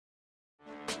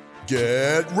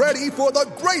Get ready for the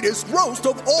greatest roast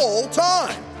of all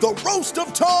time, the Roast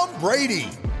of Tom Brady,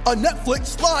 a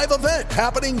Netflix live event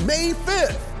happening May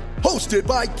 5th. Hosted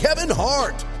by Kevin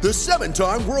Hart, the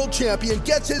 7-time world champion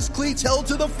gets his cleats held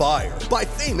to the fire by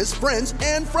famous friends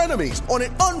and frenemies on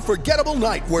an unforgettable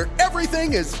night where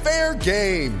everything is fair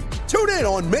game. Tune in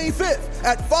on May 5th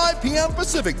at 5 p.m.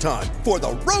 Pacific time for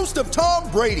the Roast of Tom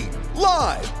Brady,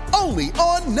 live only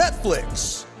on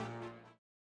Netflix.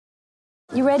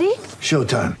 You ready?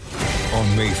 Showtime.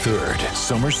 On May 3rd,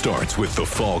 summer starts with The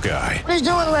Fall Guy. What are you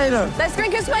doing later? Let's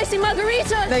drink a spicy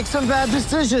margarita. Make some bad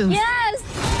decisions. Yes!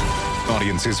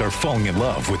 Audiences are falling in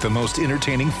love with the most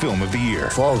entertaining film of the year.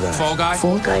 Fall Guy. Fall Guy?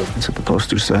 Fall Guy. That's what the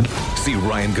poster said. See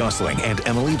Ryan Gosling and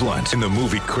Emily Blunt in the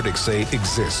movie critics say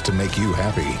exists to make you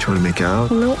happy. Trying to make it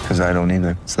out? Nope. Because I don't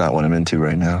either. It's not what I'm into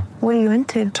right now. What are you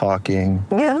into? Talking.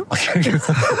 Yeah.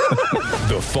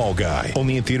 The Fall Guy.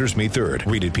 Only in theaters May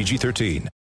 3rd. Rated PG-13.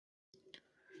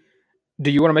 Do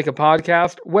you want to make a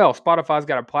podcast? Well, Spotify's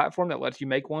got a platform that lets you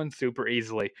make one super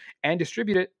easily and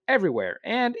distribute it everywhere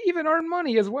and even earn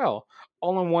money as well,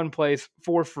 all in one place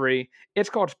for free. It's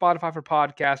called Spotify for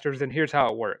Podcasters, and here's how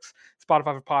it works.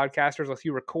 Spotify for Podcasters lets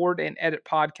you record and edit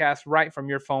podcasts right from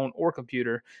your phone or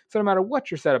computer, so no matter what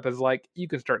your setup is like, you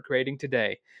can start creating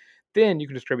today. Then you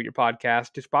can distribute your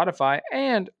podcast to Spotify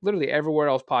and literally everywhere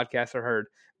else podcasts are heard.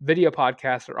 Video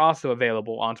podcasts are also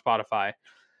available on Spotify.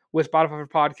 With Spotify for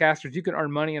Podcasters, you can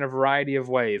earn money in a variety of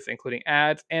ways, including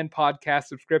ads and podcast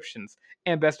subscriptions.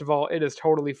 And best of all, it is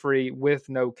totally free with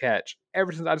no catch.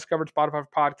 Ever since I discovered Spotify for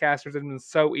Podcasters, it's been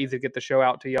so easy to get the show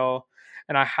out to y'all,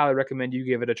 and I highly recommend you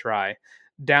give it a try.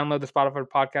 Download the Spotify for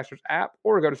Podcasters app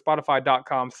or go to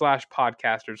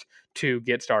spotify.com/podcasters to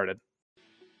get started.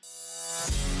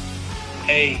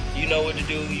 Hey, you know what to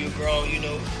do. You're grown. You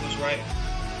know what's right.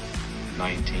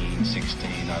 19, 16,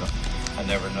 I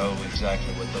never know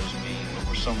exactly what those mean, but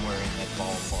we're somewhere in that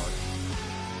ballpark.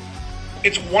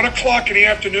 It's 1 o'clock in the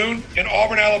afternoon in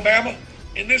Auburn, Alabama,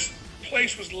 and this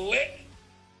place was lit.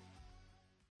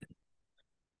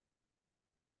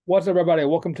 What's up, everybody?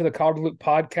 Welcome to the College Loop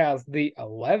Podcast, the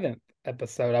 11th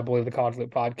episode, I believe, the College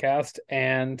Loop Podcast.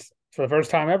 And for the first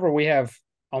time ever, we have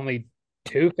only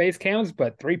 2 face cams,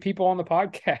 but 3 people on the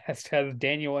podcast, as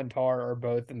Daniel and Tar are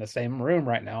both in the same room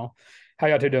right now. How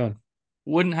y'all two doing?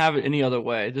 Wouldn't have it any other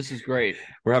way. This is great.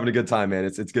 We're having a good time, man.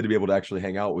 It's good to be able to actually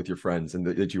hang out with your friends and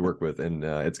that you work with, and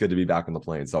it's good to be back on the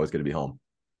plane. It's always good to be home.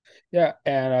 Yeah,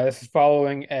 and this is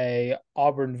following a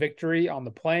Auburn victory on the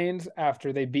Plains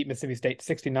after they beat Mississippi State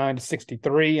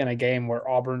 69-63 in a game where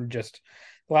Auburn just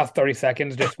the last 30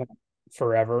 seconds just went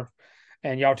forever.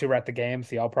 And y'all two were at the game,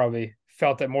 so y'all probably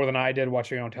felt it more than I did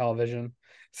watching it on television.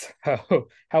 So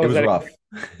how was that? It was rough.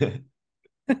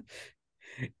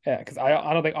 Yeah, because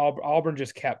I don't think Auburn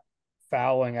just kept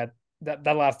fouling at that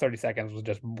last 30 seconds was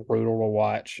just brutal to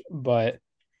watch. But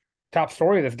top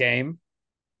story of this game,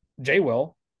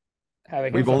 Jaylin.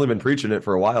 We've only been preaching it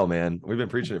for a while, man. We've been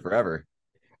preaching it forever.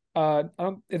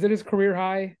 Is it his career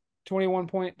high? 21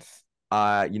 points?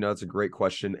 It's a great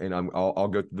question, and I'll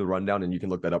go through the rundown, and you can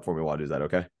look that up for me while I do that.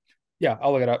 Okay? Yeah,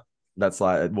 I'll look it up. That's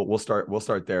like we'll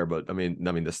start there, but I mean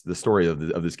the story of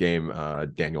this game,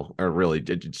 Daniel, or really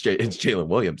it's Jaylin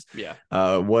Williams. Yeah.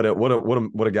 What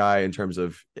a guy in terms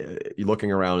of you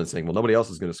looking around and saying, well, nobody else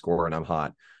is going to score, and I'm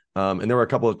hot. And there were a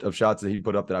couple of shots that he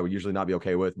put up that I would usually not be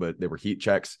okay with, but they were heat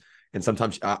checks, and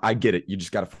sometimes I get it. You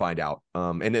just got to find out.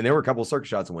 And then there were a couple of circus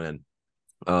shots that went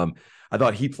in. I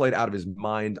thought he played out of his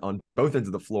mind on both ends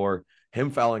of the floor.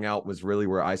 Him fouling out was really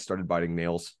where I started biting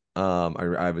nails.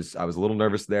 I was a little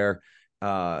nervous there.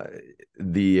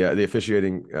 The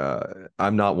officiating,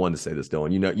 I'm not one to say this,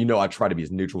 Dylan. You know, I try to be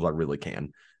as neutral as I really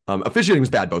can. Officiating was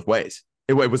bad both ways.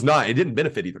 It didn't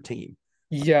benefit either team.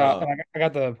 Yeah, I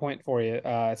got the point for you.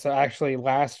 So actually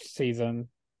last season,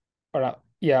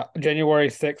 January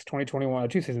 6th, 2021,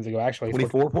 2 seasons ago, actually.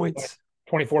 24 points?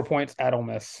 24 points at Ole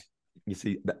Miss. You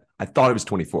see, I thought it was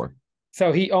 24.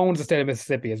 So he owns the state of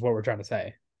Mississippi is what we're trying to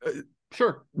say.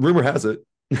 Sure. Rumor has it.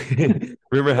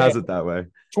 Rumor has it that way.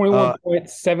 21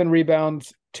 points, 7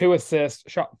 rebounds, 2 assists,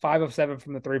 shot 5 of 7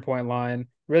 from the 3-point line.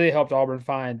 Really helped Auburn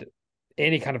find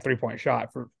any kind of 3-point shot.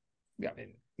 You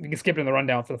can skip it in the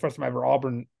rundown. For the first time ever,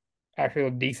 Auburn actually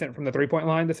looked decent from the 3-point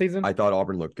line this season. I thought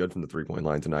Auburn looked good from the 3-point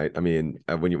line tonight. I mean,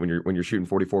 when you're shooting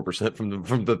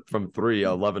 44% from 3,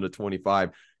 11 to 25,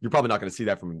 you're probably not going to see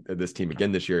that from this team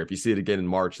again this year. If you see it again in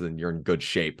March, then you're in good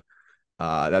shape.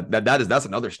 That's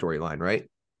another storyline, right?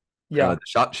 Yeah.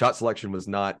 The shot selection was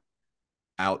not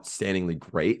outstandingly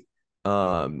great.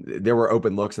 There were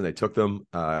open looks and they took them.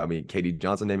 KD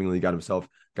Johnson namingly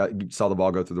saw the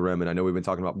ball go through the rim, and I know we've been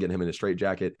talking about getting him in a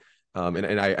straitjacket.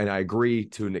 And I agree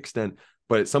to an extent.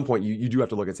 But at some point, you do have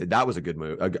to look and say that was a good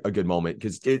move, a good moment,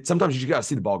 because sometimes you got to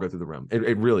see the ball go through the rim.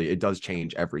 It really does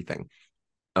change everything.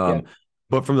 But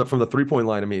from the 3-point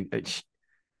line, I mean,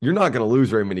 you're not going to lose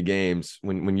very many games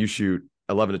when you shoot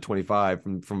 11 to 25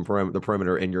 from the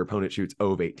perimeter and your opponent shoots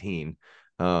 0 of 18.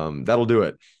 That'll do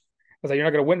it. So you're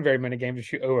not going to win very many games to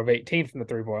shoot 0 of 18 from the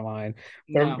 3-point line.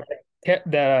 No.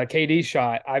 The KD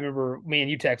shot, I remember me and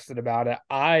you texted about it.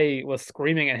 I was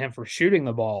screaming at him for shooting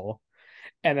the ball.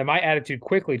 And then my attitude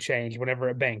quickly changed whenever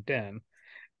it banked in.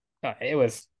 It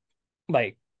was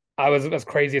like I was as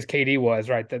crazy as KD was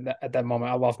right then. At that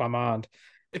moment, I lost my mind.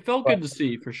 It felt good to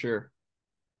see for sure.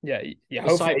 Yeah.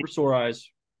 A sight for sore eyes.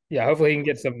 Yeah, hopefully he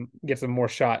can get some more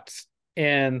shots.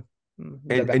 And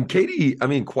KD, I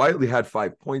mean, quietly had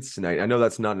 5 points tonight. I know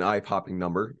that's not an eye-popping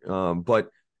number,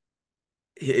 but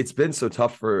it's been so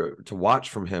tough to watch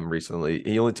from him recently.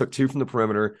 He only took 2 from the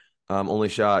perimeter. Only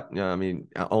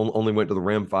went to the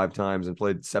rim 5 times and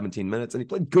played 17 minutes, and he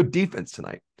played good defense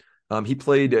tonight. He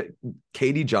played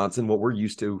KD Johnson, what we're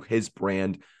used to, his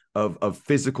brand of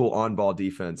physical on-ball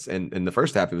defense. And in the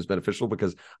first half, it was beneficial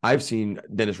because I've seen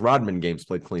Dennis Rodman games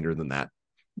played cleaner than that.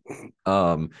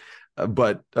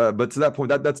 But to that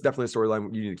point, that's definitely a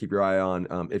storyline you need to keep your eye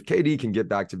on. If KD can get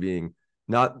back to being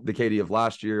not the KD of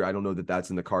last year, I don't know that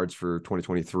that's in the cards for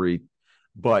 2023.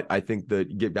 But I think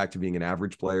that get back to being an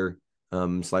average player,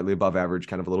 slightly above average,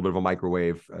 kind of a little bit of a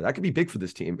microwave, that could be big for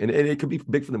this team. And it could be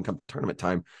big for them come tournament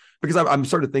time, because I'm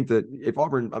starting to think that if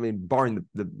Auburn, I mean, barring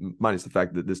the minus the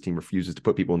fact that this team refuses to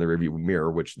put people in the rearview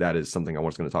mirror, which that is something I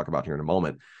was going to talk about here in a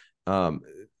moment.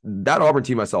 That Auburn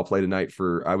team I saw play tonight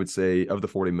for, I would say, of the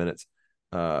 40 minutes,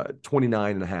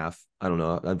 29 and a half. I don't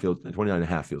know. I feel 29 and a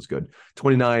half feels good.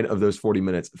 29 of those 40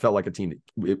 minutes felt like a team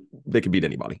they could beat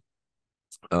anybody.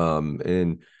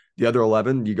 And the other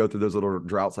 11, you go through those little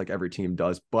droughts like every team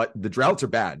does, but the droughts are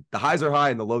bad. The highs are high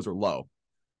and the lows are low.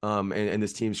 And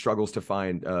this team struggles to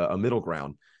find a middle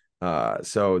ground.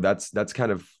 So that's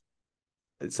kind of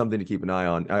something to keep an eye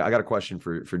on. I got a question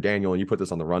for Daniel, and you put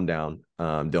this on the rundown,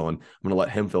 Dylan. I'm going to let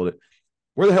him fill it.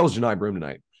 Where the hell is Janai Broome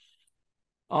tonight?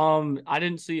 I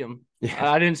didn't see him.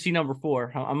 Yeah. I didn't see number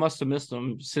 4. I must have missed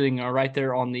him sitting right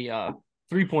there on the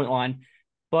 3-point line.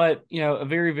 But, a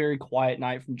very, very quiet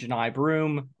night from Janai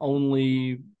Broome,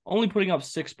 only putting up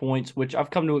 6 points, which I've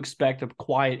come to expect a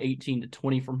quiet 18 to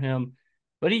 20 from him.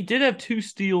 But he did have 2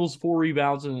 steals, 4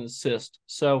 rebounds, and an assist.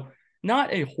 So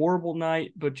not a horrible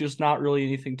night, but just not really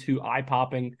anything too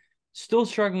eye-popping. Still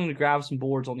struggling to grab some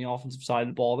boards on the offensive side of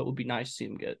the ball. That would be nice to see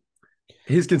him get.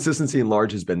 His consistency in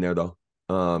large has been there, though.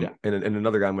 And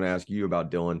another guy I'm going to ask you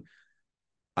about, Dylan.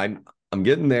 I'm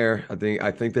getting there.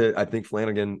 I think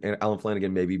Flanagan and Alan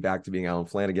Flanagan may be back to being Alan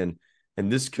Flanagan.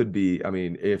 And this could be, I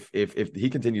mean, if he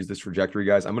continues this trajectory,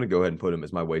 guys, I'm going to go ahead and put him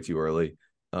as my way too early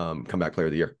comeback player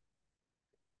of the year.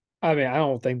 I mean, I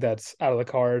don't think that's out of the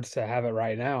cards to have it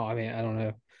right now. I mean, I don't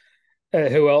know.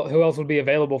 Who else would be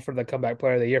available for the comeback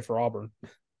player of the year for Auburn?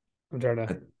 I'm trying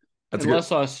to.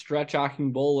 Unless Stretch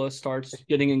Akingbola starts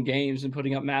getting in games and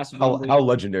putting up massive. How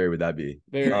legendary would that be?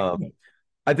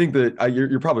 I think that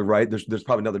you're probably right. There's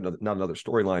probably not another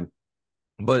storyline,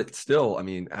 but still, I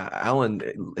mean,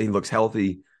 Allen, he looks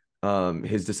healthy.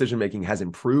 His decision making has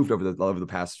improved over the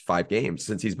past 5 games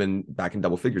since he's been back in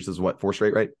double figures. This is what, 4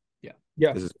 straight, right?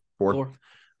 Yeah. This is 4.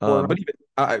 But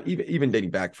even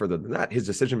dating back further than that, his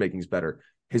decision making is better.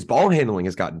 His ball handling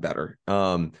has gotten better.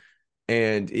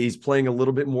 And he's playing a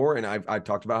little bit more. And I've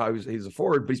talked about how he's a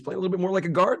forward, but he's playing a little bit more like a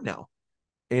guard now.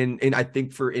 And I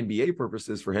think for NBA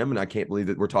purposes for him, and I can't believe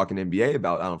that we're talking NBA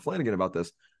about Alan Flanagan about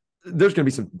this, there's going to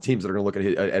be some teams that are going to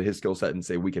look at his skill set and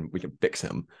say, we can fix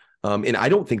him. And I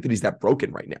don't think that he's that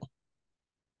broken right now.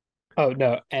 Oh,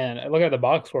 no. And look at the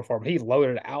box score for him. He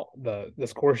loaded out the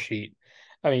score sheet.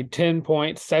 I mean, 10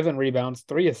 points, 7 rebounds,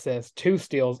 3 assists, 2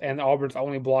 steals, and Auburn's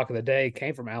only block of the day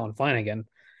came from Alan Flanagan.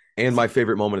 And my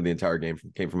favorite moment of the entire game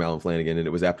came from Alan Flanagan, and it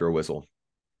was after a whistle.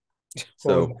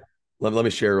 So let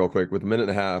me share real quick. With a minute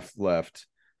and a half left,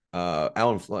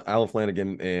 Alan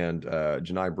Flanagan and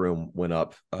Janai Broome went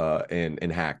up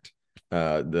and hacked one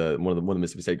of the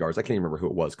Mississippi State guards. I can't even remember who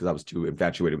it was because I was too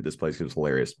infatuated with this place because it was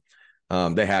hilarious.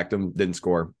 They hacked him, didn't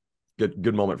score.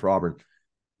 Good moment for Auburn,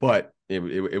 but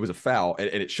it was a foul, and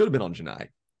it should have been on Janai.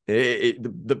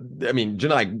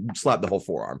 Janai slapped the whole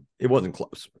forearm. It wasn't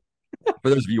close. For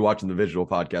those of you watching the visual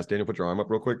podcast, Daniel, put your arm up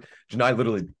real quick. Janai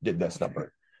literally did this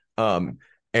number.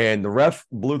 And the ref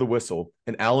blew the whistle,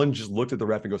 and Alan just looked at the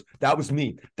ref and goes, "That was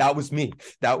me. That was me.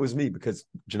 That was me," because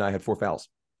Janai had 4 fouls,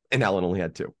 and Alan only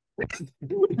had 2.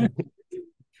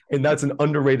 And that's an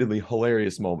underratedly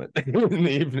hilarious moment in the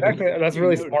evening. Actually, that's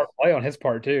really smart play on his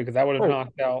part too, because that would have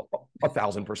knocked out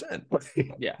 1,000%.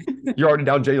 Yeah. You're already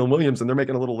down Jaylin Williams, and they're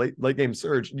making a little late game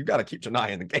surge. You got to keep Janai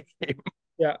in the game.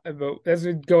 Yeah, but let's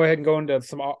go ahead and go into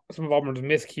some of Auburn's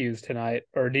miscues tonight.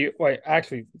 Or do you wait?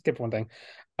 Actually, skip one thing.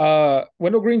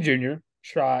 Wendell Green Jr.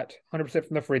 shot 100%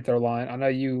 from the free throw line. I know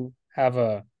you have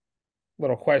a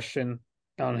little question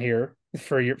on here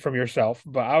from yourself,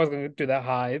 but I was going to do that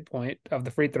high point of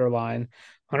the free throw line,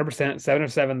 100%, 7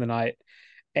 of 7 tonight,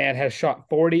 and has shot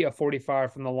 40 of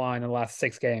 45 from the line in the last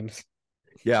 6 games.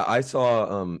 Yeah, I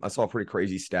saw a pretty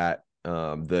crazy stat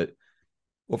that.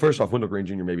 Well, first off, Wendell Green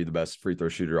Jr. may be the best free throw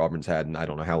shooter Auburn's had, and I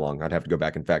don't know how long. I'd have to go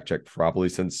back and fact check, probably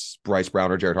since Bryce Brown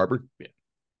or Jared Harper.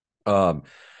 Yeah.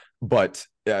 But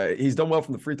he's done well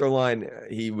from the free throw line.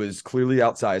 He was clearly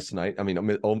outsized tonight. I mean,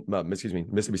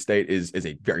 Mississippi State is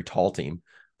a very tall team.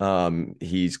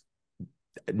 He's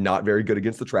not very good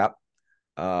against the trap.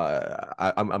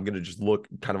 I'm going to just look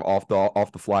kind of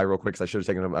off the fly real quick, because I should have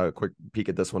taken a quick peek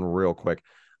at this one real quick.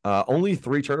 Only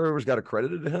 3 turnovers got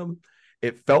accredited to him.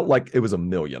 It felt like it was a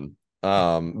million.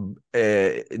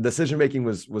 Decision making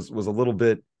was a little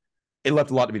bit. It left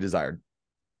a lot to be desired.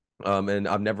 And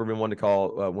I've never been one to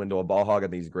call Wendell a ball hog. I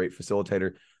think he's a great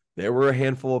facilitator. There were a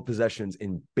handful of possessions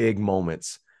in big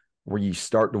moments where you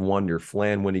start to wonder,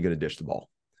 Flan, when are you going to dish the ball?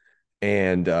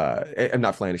 And I'm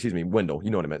not Flan, excuse me, Wendell. You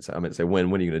know what I meant to say. I meant to say,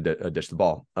 when are you going to dish the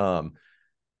ball?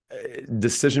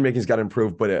 Decision making's got to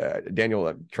improve, but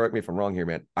Daniel, correct me if I'm wrong here,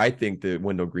 man. I think that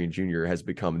Wendell Green Jr. has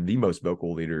become the most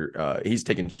vocal leader. He's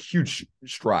taken huge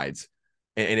strides,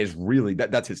 and is really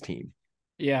that's his team.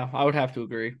 Yeah, I would have to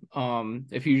agree.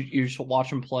 If you just watch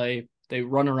them play, they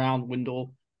run around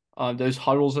Wendell. Those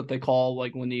huddles that they call,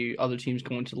 like when the other team's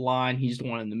going to the line, he's the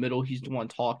one in the middle, he's the one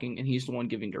talking, and he's the one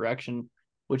giving direction.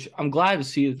 Which I'm glad to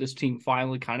see that this team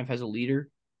finally kind of has a leader.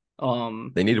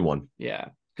 They needed one. Yeah.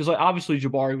 Because like obviously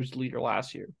Jabari was the leader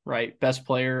last year, right? Best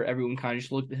player. Everyone kind of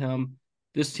just looked at him.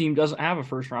 This team doesn't have a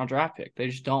first round draft pick. They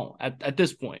just don't. At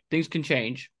this point, things can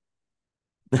change,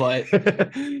 but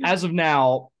as of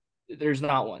now, there's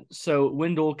not one. So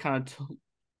Wendell kind of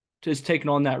just taken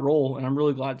on that role, and I'm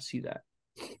really glad to see that.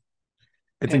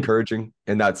 It's encouraging.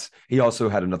 And he also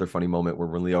had another funny moment where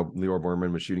when Lior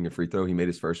Borman was shooting a free throw, he made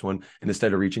his first one. And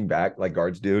instead of reaching back like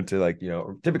guards do to, like,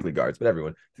 or typically guards, but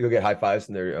everyone to go get high fives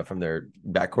from their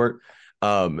backcourt,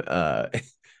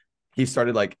 he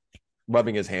started like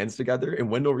rubbing his hands together,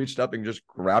 and Wendell reached up and just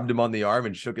grabbed him on the arm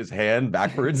and shook his hand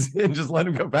backwards and just let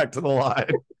him go back to the line.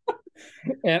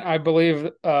 And I believe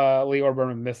Lior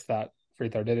Berman missed that free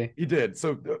throw, did he? He did.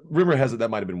 So rumor has it that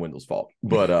might have been Wendell's fault.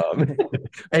 But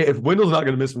hey, if Wendell's not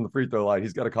going to miss from the free throw line,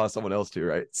 he's got to cost someone else too,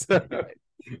 right?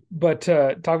 But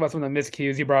talk about some of the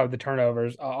miscues. You brought up the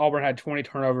turnovers. Auburn had 20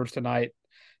 turnovers tonight,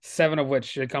 7 of which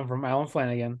should come from Alan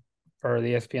Flanagan for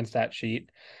the ESPN stat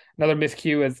sheet. Another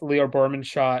miscue is Lior Berman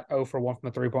shot 0 for 1 from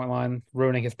the three-point line,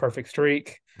 ruining his perfect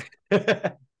streak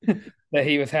that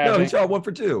he was having. No, he shot 1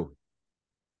 for 2.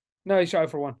 No, he shot 0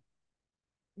 for 1.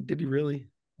 Did he really?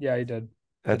 Yeah, he did.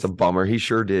 That's a bummer. He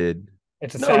sure did.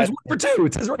 It's no, he's 1 for 2.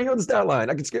 It says right here on the stat line.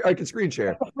 I can screen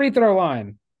share. The free throw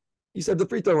line. You said the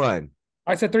free throw line.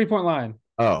 I said 3-point line.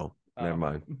 Oh, never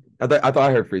mind. I thought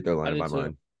I heard free throw line in my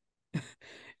mind.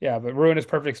 Yeah, but ruined his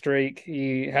perfect streak.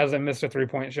 He hasn't missed a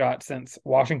 3-point shot since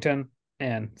Washington,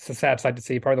 and it's a sad sight to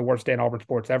see. Probably the worst day in Auburn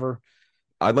sports ever.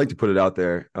 I'd like to put it out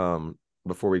there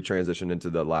before we transition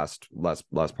into the last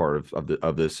part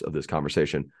of this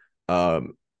conversation.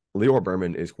 Lior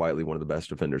Berman is quietly one of the best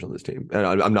defenders on this team, and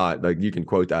I'm not, like, you can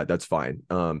quote that. That's fine.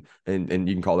 And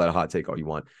you can call that a hot take all you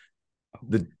want.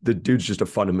 The dude's just a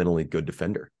fundamentally good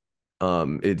defender.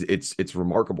 It's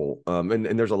remarkable.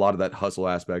 And there's a lot of that hustle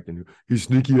aspect, and he's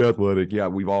sneaky athletic. Yeah,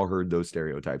 we've all heard those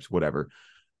stereotypes, whatever.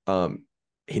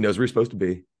 He knows where he's supposed to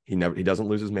be. He doesn't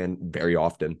lose his man very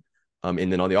often. And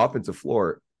then on the offensive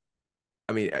floor,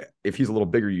 I mean, if he's a little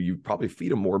bigger, you probably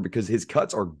feed him more because his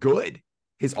cuts are good.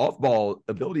 His off-ball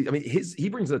ability, I mean, he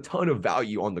brings a ton of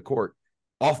value on the court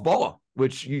off ball,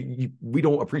 which we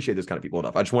don't appreciate this kind of people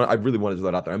enough. I really wanted to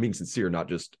throw that out there. I'm being sincere, not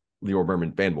just Lior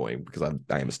Berman fanboying, because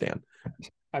I am a stan.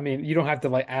 I mean, you don't have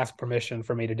to ask permission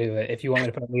for me to do it. If you want me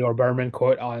to put a Lior Berman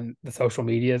quote on the social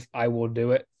medias, I will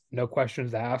do it. No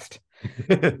questions asked.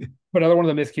 But another one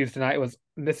of the miscues tonight was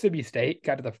Mississippi State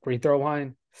got to the free throw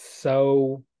line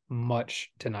so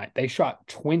much tonight. They shot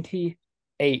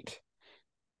 28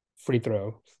 free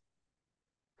throws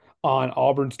on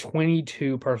Auburn's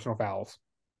 22 personal fouls.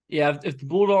 Yeah, if the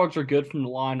Bulldogs are good from the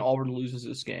line, Auburn loses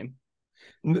this game.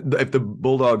 If the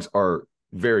Bulldogs are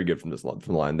very good from the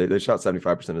line, they shot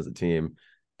 75% as a team,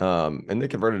 and they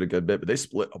converted a good bit, but they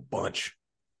split a bunch.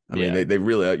 I mean, they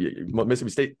really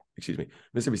Mississippi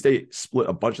State split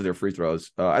a bunch of their free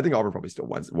throws. I think Auburn probably still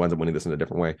winds up winning this in a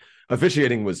different way.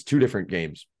 Officiating was two different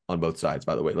games on both sides,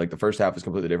 by the way. Like the first half is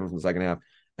completely different from the second half.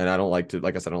 And I don't like to,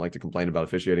 like I said, I don't like to complain about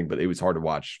officiating, but it was hard to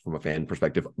watch from a fan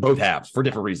perspective, both halves for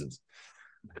different reasons.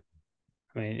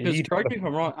 I mean, correct me if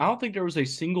I'm wrong. I don't think there was a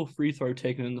single free throw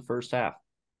taken in the first half.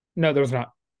 No, there was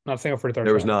not. Not a single free throw.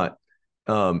 There was not.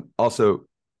 Also,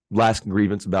 last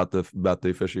grievance about the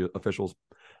officials.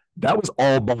 That was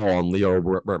all ball on Leo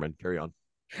Berman. Carry on.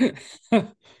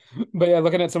 But yeah,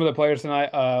 looking at some of the players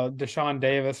tonight, Deshaun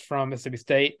Davis from Mississippi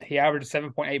State, he averaged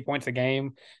 7.8 points a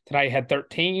game. Tonight he had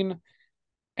 13,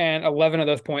 and 11 of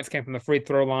those points came from the free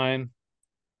throw line.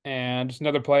 And just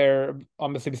another player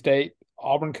on Mississippi State,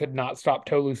 Auburn could not stop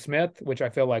Tolu Smith, which I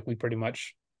feel like we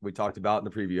talked about in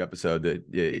the preview episode that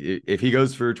if he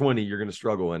goes for 20, you're going to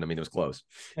struggle. And I mean, it was close.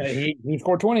 He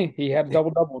scored 20. He had a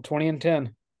double-double, 20 and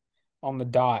 10 on the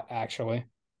dot, actually.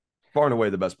 Far and away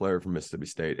the best player from Mississippi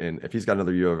State. And if he's got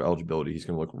another year of eligibility, he's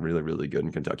going to look really, really good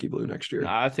in Kentucky Blue next year.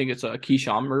 I think it's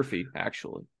Keyshawn Murphy,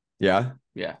 actually. Yeah?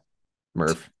 Yeah.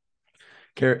 Murph.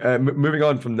 Moving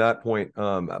on from that point,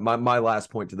 my last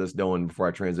point to this, Dylan, before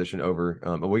I transition over,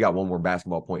 and we got one more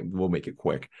basketball point. We'll make it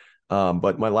quick.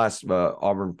 But my last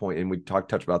Auburn point, and we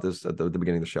touched about this at the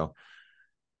beginning of the show,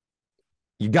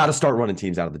 you got to start running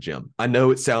teams out of the gym. I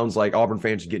know it sounds like Auburn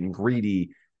fans are getting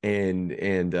greedy and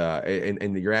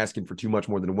you're asking for too much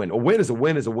more than a win. A win is a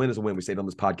win is a win is a win. We say it on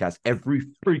this podcast every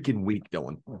freaking week,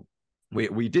 Dylan.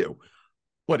 We do.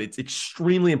 But it's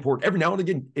extremely important. Every now and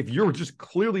again, if you're just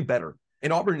clearly better,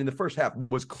 and Auburn in the first half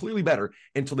was clearly better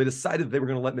until they decided they were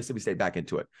going to let Mississippi State back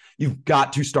into it. You've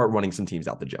got to start running some teams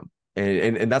out the gym.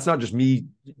 And that's not just me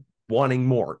wanting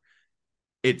more.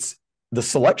 It's the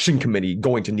selection committee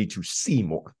going to need to see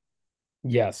more.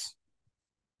 Yes.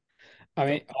 I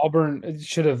mean, Auburn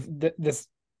should have this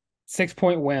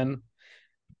 6-point win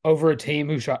over a team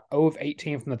who shot 0 of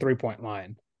 18 from the 3-point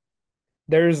line.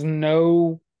 There's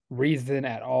no reason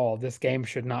at all this game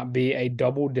should not be a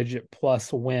double-digit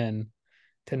plus win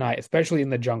tonight, especially in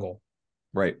the jungle.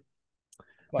 Right.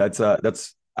 But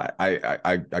that's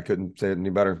I couldn't say it any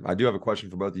better. I do have a question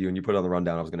for both of you, and you put it on the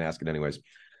rundown. I was going to ask it anyways.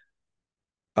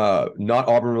 Not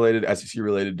Auburn related, SEC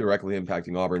related, directly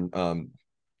impacting Auburn.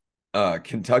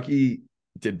 Kentucky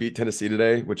did beat Tennessee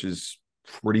today, which is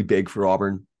pretty big for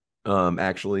Auburn,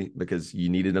 actually, because you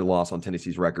needed a loss on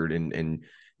Tennessee's record, and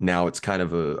now it's kind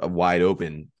of a wide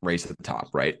open race at the top,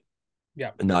 right?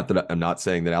 Yeah. Not that I'm not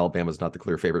saying that Alabama's not the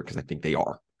clear favorite, because I think they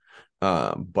are.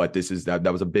 But this is that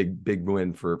was a big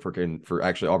win for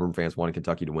actually Auburn fans wanting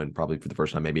Kentucky to win, probably for the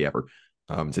first time maybe ever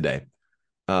today.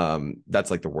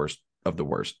 That's like the worst of the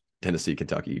worst. Tennessee,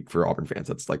 Kentucky for Auburn fans.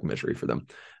 That's like misery for them.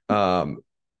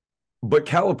 But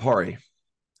Calipari,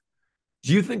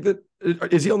 do you think that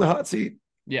is he on the hot seat?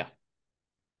 Yeah.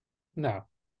 No.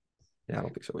 Yeah, I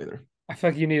don't think so either. I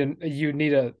feel like you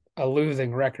need a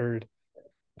losing record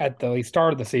at the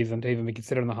start of the season to even be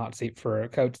considered in the hot seat for a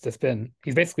coach to spin.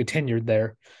 He's basically tenured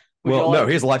there. Well, no,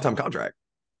 he has a lifetime contract.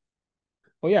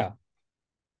 Well, yeah.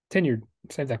 Tenured.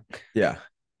 Same thing. Yeah.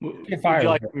 Would you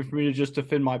like for me to just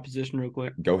defend my position real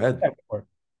quick? Go ahead.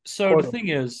 So the thing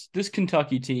is, this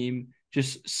Kentucky team,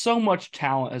 just so much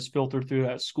talent has filtered through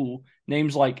that school.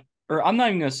 Names like, or I'm not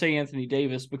even going to say Anthony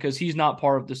Davis because he's not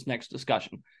part of this next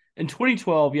discussion. In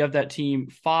 2012, you have that team,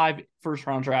 5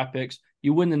 first-round draft picks.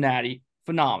 You win the Natty.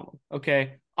 Phenomenal.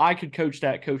 Okay. I could coach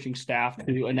that coaching staff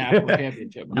to a national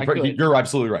championship. You're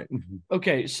absolutely right.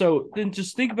 Okay. So then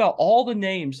just think about all the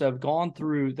names that have gone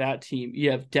through that team. You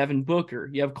have Devin Booker.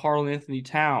 You have Karl Anthony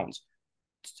Towns.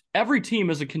 Every NBA team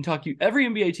has a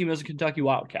Kentucky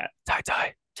Wildcat.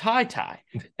 Tie.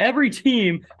 Every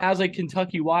team has a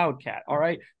Kentucky Wildcat. All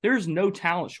right. There's no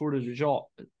talent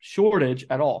shortage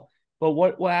at all. But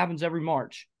what happens every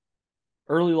March?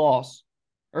 Early loss,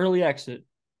 early exit,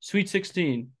 Sweet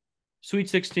 16,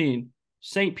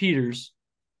 St. Peter's.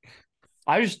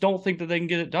 I just don't think that they can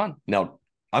get it done. Now,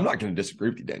 I'm not going to disagree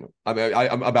with you, Daniel. I mean,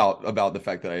 I'm about the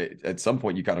fact that at some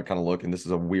point you gotta kind of look, and this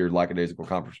is a weird lackadaisical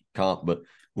comp, but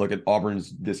look at Auburn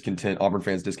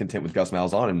fans' discontent with Gus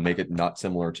Malzahn and make it not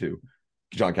similar to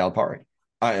John Calipari.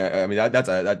 I mean that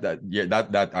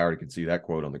I already can see that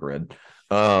quote on the grid.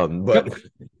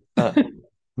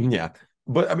 Yeah,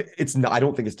 but I mean it's not. I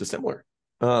don't think it's dissimilar.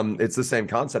 It's the same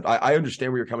concept. I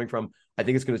understand where you're coming from. I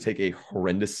think it's going to take a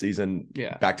horrendous season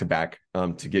back to back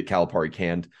to get Calipari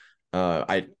canned.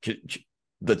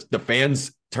 The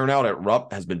fans turnout at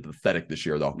Rupp has been pathetic this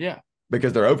year though. Yeah,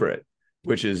 because they're over it,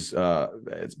 which is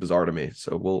it's bizarre to me.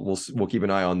 So we'll keep an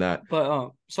eye on that.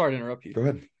 But sorry to interrupt you. Go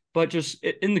ahead. but just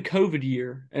in the COVID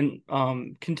year, and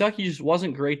Kentucky just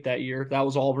wasn't great that year. That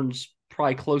was Auburn's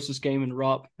probably closest game in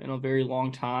Rupp in a very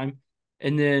long time.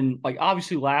 And then, like,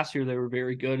 obviously last year they were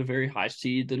very good, a very high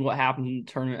seed. Then what happened in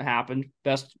the tournament happened.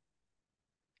 Best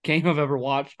game I've ever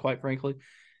watched, quite frankly.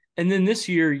 And then this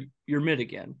year, you're mid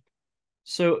again.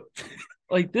 So,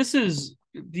 like, this is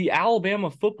the Alabama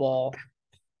football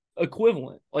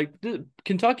equivalent. Like,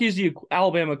 Kentucky is the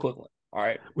Alabama equivalent. All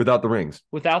right. Without the rings.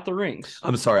 Without the rings.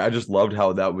 I'm sorry. I just loved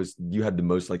how that was. You had the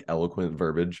most like eloquent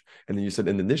verbiage. And then you said,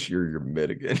 and then this year you're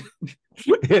mid again.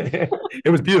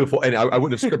 It was beautiful. And I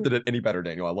wouldn't have scripted it any better,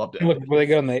 Daniel. I loved it. Look really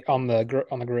good on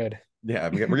the grid. Yeah.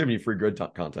 We're giving you free grid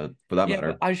content for that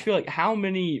matter. I just feel like how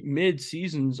many mid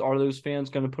seasons are those fans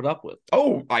going to put up with?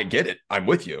 Oh, I get it. I'm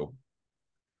with you.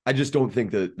 I just don't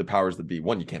think that the powers that be,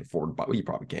 one, you can't afford, well, you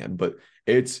probably can, but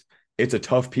it's a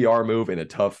tough PR move and a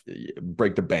tough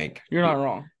break the bank. You're not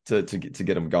wrong. To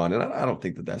get them gone. And I don't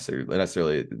think that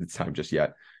necessarily it's time just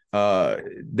yet.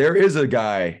 There is a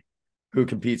guy who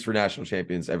competes for national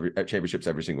championships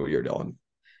every single year, Dylan.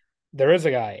 There is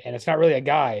a guy, and it's not really a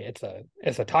guy.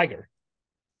 It's a tiger.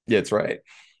 Yeah, it's right.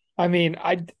 I mean,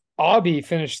 Aubie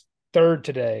finished third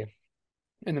today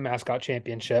in the mascot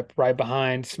championship, right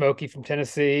behind Smokey from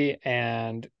Tennessee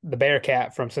and the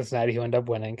Bearcat from Cincinnati, who ended up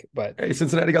winning. But hey,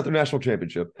 Cincinnati got their national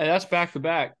championship. And that's back to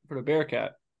back for the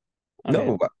Bearcat.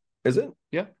 Is it?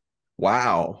 Yeah.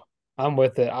 Wow. I'm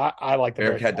with it. I like the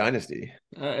Bearcat dynasty.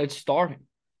 It's starting.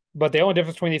 But the only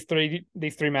difference between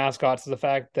these three mascots is the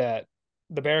fact that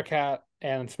the Bearcat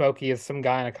and Smokey is some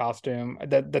guy in a costume.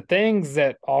 The things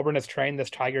that Auburn has trained this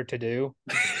tiger to do,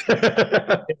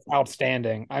 it's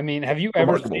outstanding. I mean, have you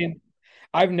ever seen?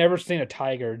 I've never seen a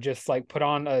tiger just like put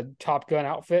on a Top Gun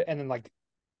outfit and then like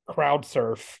crowd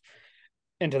surf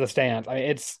into the stands. I mean,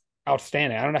 it's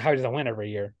outstanding. I don't know how he doesn't win every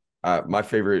year. My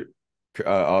favorite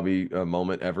Aubie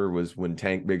moment ever was when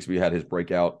Tank Bigsby had his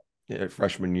breakout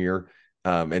freshman year.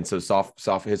 And so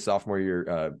his sophomore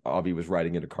year, Aubie was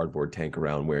riding in a cardboard tank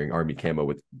around wearing Army camo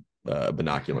with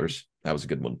binoculars. That was a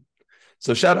good one.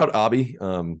 So shout out Aubie.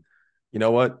 You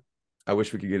know what? I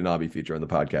wish we could get an Aubie feature on the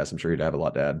podcast. I'm sure he'd have a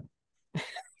lot to add.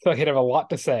 So he'd have a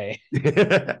lot to say.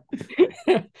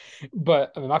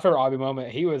 But I mean, my favorite Aubie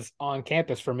moment, he was on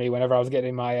campus for me whenever I was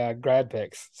getting my grad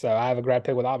picks. So I have a grad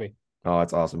pick with Aubie. Oh,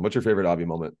 that's awesome. What's your favorite Aubie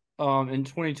moment? In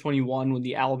 2021, when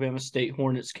the Alabama State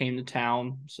Hornets came to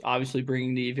town, obviously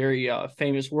bringing the very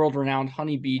famous, world-renowned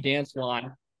honeybee dance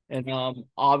line, and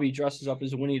Aubie dresses up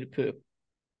as Winnie the Pooh.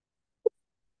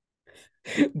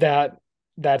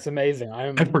 That's amazing.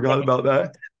 I forgot about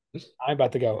that. I'm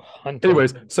about to go hunting.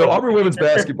 Anyways, so Auburn women's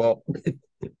basketball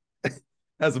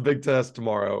has a big test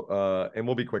tomorrow, and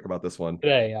we'll be quick about this one.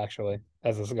 Today, actually,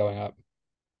 as this is going up.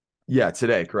 Yeah,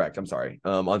 today, correct. I'm sorry.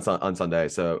 On Sunday.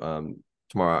 So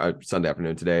tomorrow, Sunday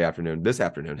afternoon, this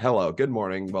afternoon. Hello, good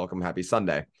morning, welcome, happy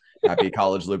Sunday. Happy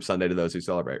College Loop Sunday to those who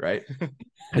celebrate, right?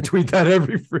 I tweet that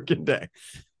every freaking day.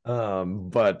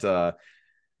 But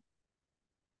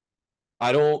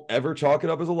I don't ever chalk it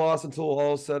up as a loss until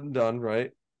all is said and done,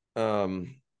 right? LSU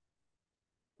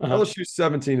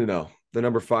 17-0. They're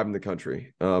number 5 in the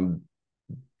country.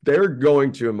 They're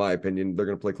going to, in my opinion, they're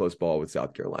going to play close ball with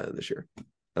South Carolina this year.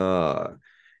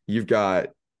 You've got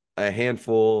a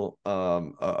handful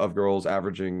of girls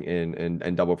averaging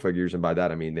in double figures, and by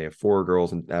that I mean they have 4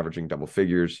 girls averaging double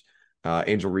figures.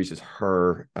 Angel Reese is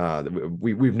her.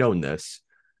 We've known this,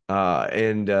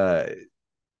 and Aisha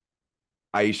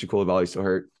Coulibaly still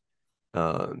hurt.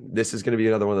 This is going to be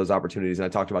another one of those opportunities, and I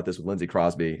talked about this with Lindsey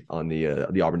Crosby on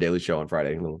the Auburn Daily Show on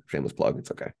Friday. A little shameless plug.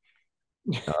 It's okay.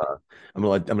 I'm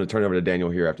gonna turn it over to Daniel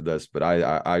here after this, but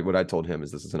what I told him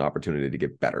is this is an opportunity to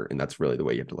get better, and that's really the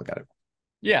way you have to look at it.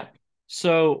 Yeah.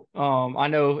 So I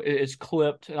know it's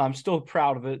clipped, and I'm still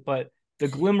proud of it, but the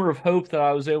glimmer of hope that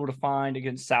I was able to find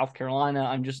against South Carolina,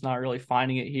 I'm just not really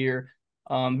finding it here.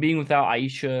 Being without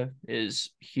Aisha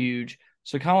is huge.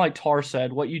 So kind of like Tar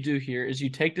said, what you do here is you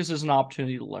take this as an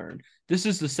opportunity to learn. This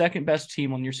is the second best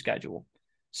team on your schedule.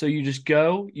 So you just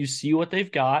go, you see what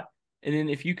they've got, and then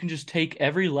if you can just take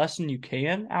every lesson you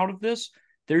can out of this,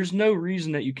 there's no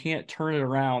reason that you can't turn it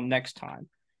around next time.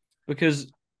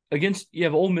 Because you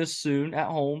have Ole Miss soon at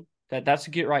home. That's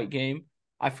a get-right game.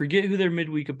 I forget who their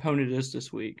midweek opponent is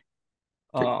this week.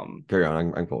 Carry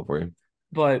on. I can pull it for you.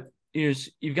 But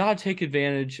you've got to take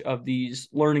advantage of these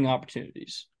learning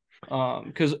opportunities.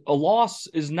 Because a loss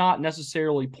is not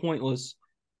necessarily pointless.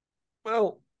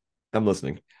 Well, I'm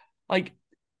listening. Like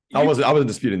I wasn't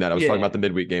disputing that. I was talking about the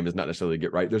midweek game is not necessarily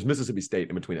get right. There's Mississippi State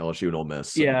in between LSU and Ole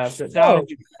Miss. So. Yeah. So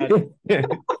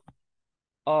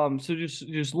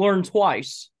just learn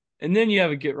twice, and then you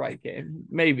have a get right game.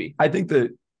 Maybe. I think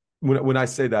that when I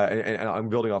say that, and I'm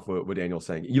building off what Daniel's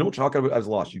saying, you don't chalk it as a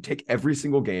loss. You take every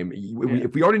single game.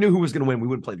 If we already knew who was going to win, we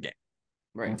wouldn't play the game.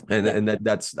 Right. And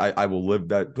that's I will live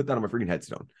that, put that on my freaking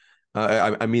headstone.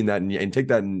 I mean that and take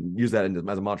that and use that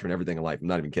as a mantra in everything in life. I'm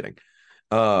not even kidding.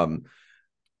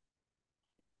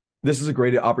 This is a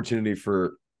great opportunity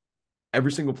for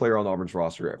every single player on Auburn's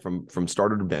roster, from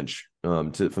starter to bench,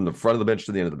 from the front of the bench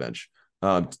to the end of the bench,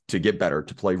 to get better,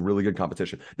 to play really good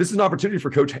competition. This is an opportunity for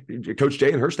Coach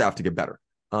Jay and her staff to get better.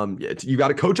 You got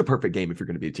to coach a perfect game if you're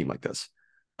going to be a team like this.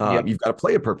 You've got to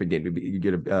play a perfect game to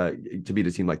beat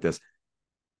a team like this.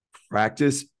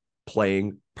 Practice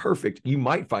playing perfect. You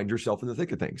might find yourself in the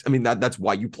thick of things. I mean, that's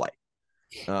why you play.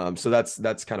 So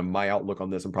that's kind of my outlook on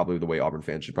this, and probably the way Auburn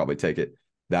fans should probably take it.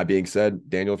 That being said,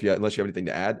 Daniel, unless you have anything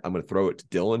to add, I'm going to throw it to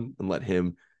Dylan and let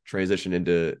him transition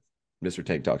into Mr.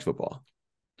 Tank Talks football.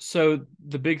 So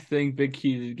the big key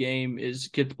to the game is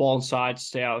get the ball inside,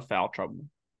 stay out of foul trouble.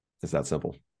 It's that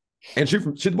simple. And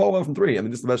shoot the ball well from three. I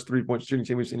mean, this is the best 3-point shooting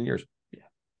team we've seen in years. Yeah.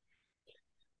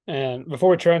 And before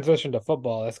we transition to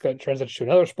football, let's go transition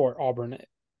to another sport, Auburn.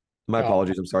 My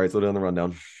apologies. I'm sorry. It's a little on the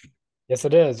rundown. Yes,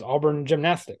 it is. Auburn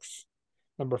gymnastics,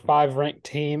 number 5 ranked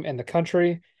team in the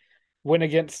country, went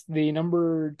against the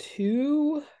number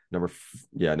 2,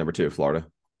 Florida.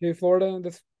 Florida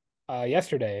this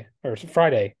yesterday or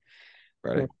Friday.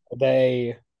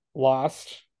 They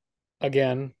lost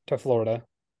again to Florida.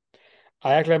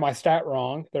 I actually had my stat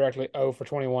wrong. They're actually 0 for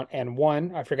 21 and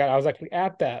 1. I forgot I was actually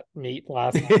at that meet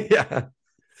last night. Yeah.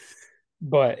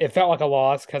 But it felt like a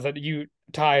loss because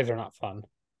ties are not fun.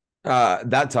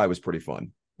 That tie was pretty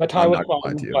fun. That tie was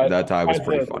fun. That tie was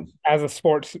pretty fun. As a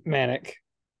sports manic,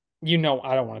 I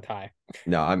don't want to tie.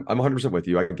 No, I'm 100% with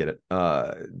you. I get it.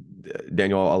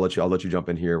 Daniel, I'll let you jump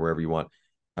in here wherever you want.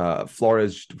 Florida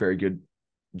is a very good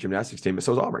gymnastics team, but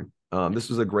so is Auburn. This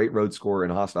was a great road score in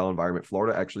a hostile environment.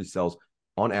 Florida actually sells,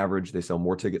 on average, they sell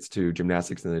more tickets to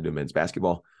gymnastics than they do men's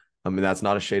basketball. I mean, that's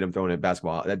not a shade I'm throwing at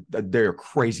basketball. They're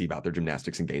crazy about their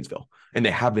gymnastics in Gainesville, and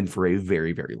they have been for a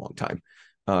very, very long time.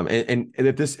 And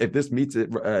if this meets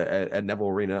it at Neville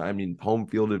Arena, I mean, home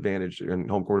field advantage and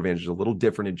home court advantage is a little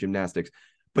different in gymnastics,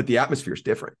 but the atmosphere is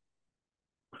different.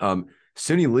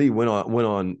 Suni Lee went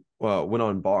on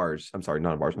bars. I'm sorry,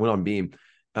 not on bars. Went on beam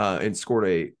and scored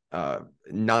a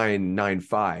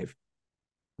 9.95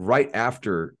 right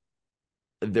after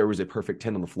there was a perfect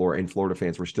 10 on the floor, and Florida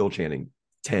fans were still chanting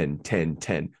 10, 10,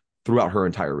 10 throughout her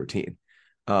entire routine.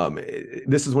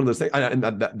 This is one of those things, and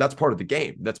that's part of the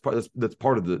game. That's part of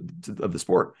the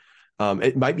sport.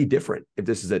 It might be different if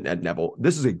this is at Neville.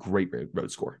 This is a great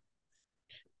road score.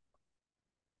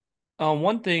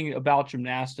 One thing about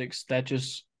gymnastics that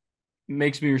just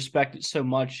makes me respect it so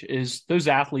much is those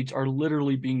athletes are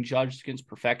literally being judged against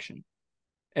perfection.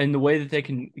 And the way that they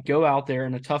can go out there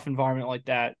in a tough environment like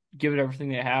that, give it everything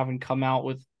they have, and come out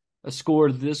with a score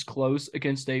this close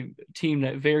against a team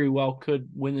that very well could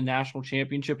win the national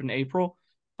championship in April,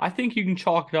 I think you can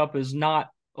chalk it up as not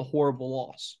a horrible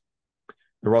loss.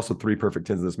 There were also 3 perfect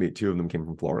 10s in this meet. 2 of them came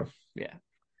from Florida. Yeah.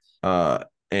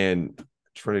 And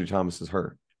Trinity Thomas is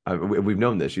her. We've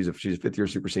known this. She's a 5th-year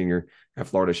super senior at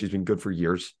Florida. She's been good for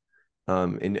years.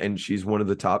 And she's one of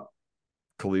the top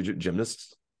collegiate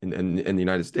gymnasts in the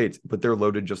United States, but they're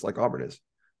loaded just like Auburn is.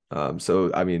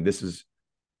 So, I mean,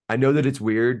 I know that it's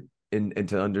weird and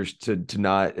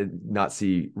to not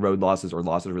see road losses or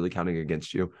losses really counting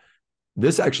against you.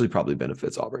 This actually probably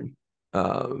benefits Auburn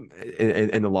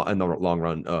in the long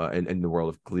run in the world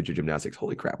of collegiate gymnastics.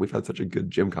 Holy crap, we've had such a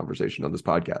good gym conversation on this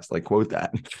podcast. Like, quote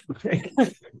that.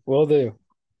 Will do.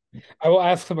 I will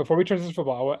ask them before we transition to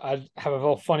football. I have a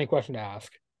little funny question to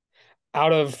ask.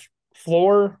 Out of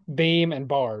floor, beam, and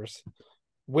bars,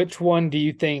 which one do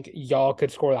you think y'all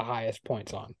could score the highest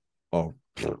points on? Oh,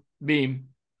 beam.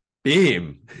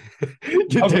 Get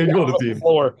Daniel to beam.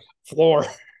 Floor.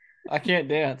 I can't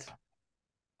dance.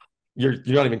 You're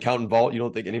not even counting vault. You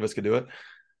don't think any of us could do it?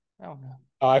 I don't know.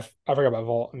 I forgot about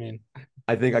vault.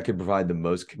 I think I could provide the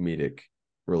most comedic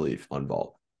relief on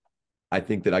vault. I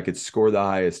think that I could score the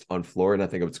highest on floor, and I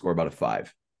think I would score about a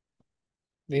 5.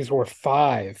 These were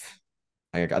 5.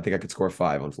 I think I could score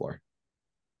 5 on floor.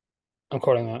 I'm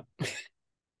quoting that.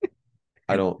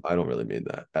 I don't really mean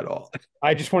that at all.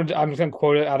 I'm just going to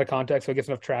quote it out of context so it gets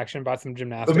enough traction about some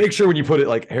gymnastics. But make sure when you put it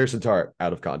like Harrison Tart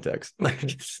out of context.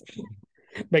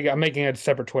 I'm making a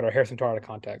separate Twitter, Harrison Tart out of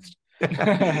context.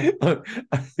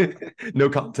 No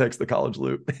context, the college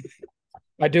loop.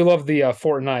 I do love the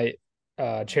Fortnite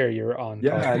chair you're on.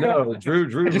 Yeah, I know. Drew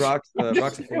rocks the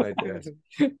Fortnite chair.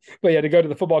 But yeah, to go to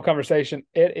the football conversation,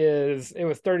 it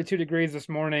was 32 degrees this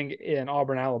morning in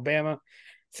Auburn, Alabama.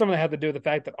 some of that had to do with the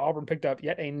fact that Auburn picked up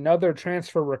yet another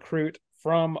transfer recruit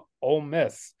from Ole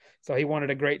Miss. So he wanted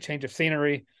a great change of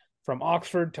scenery from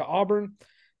Oxford to Auburn.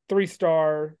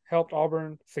 3-star, helped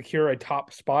Auburn secure a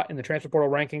top spot in the transfer portal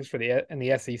rankings in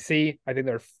the SEC. I think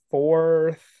they're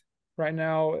 4th right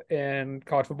now in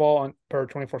college football per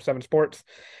 24/7 Sports.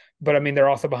 But I mean, they're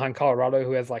also behind Colorado,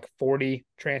 who has like 40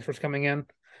 transfers coming in.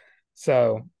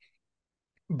 So,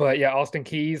 but yeah, Austin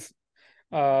Keys,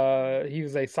 he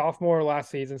was a sophomore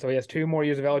last season, so he has 2 more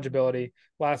years of eligibility.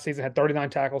 Last season had 39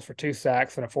 tackles for 2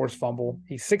 sacks and a forced fumble.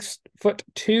 He's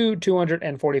 6'2",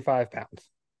 245 pounds.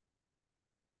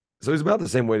 So he's about the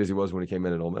same weight as he was when he came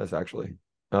in at Ole Miss, actually.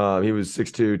 He was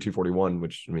 6'2", 241,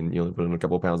 which, I mean, you only put in a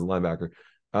couple of pounds of linebacker.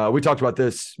 We talked about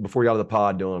this before we got on the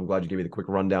pod, Dylan. I'm glad you gave me the quick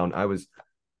rundown.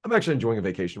 I'm actually enjoying a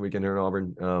vacation weekend here in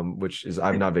Auburn, which is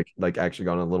I've not actually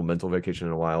gone on a little mental vacation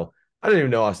in a while. I didn't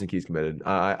even know Austin Keys committed.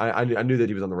 I knew that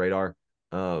he was on the radar.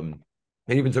 It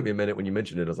even took me a minute when you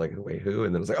mentioned it. I was like, wait, who?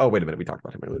 And then I was like, oh, wait a minute. We talked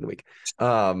about him earlier in the week.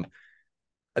 I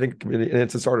think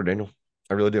it's a starter, Daniel.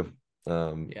 I really do.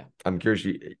 Yeah. I'm curious.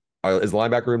 Is the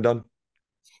linebacker room done?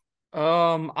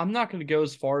 I'm not going to go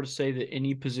as far to say that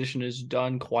any position is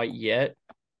done quite yet.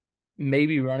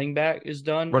 Maybe running back is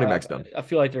done. Running back's done. I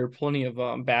feel like there are plenty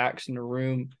of backs in the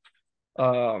room.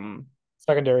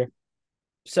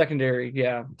 Secondary,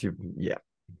 yeah. Yeah.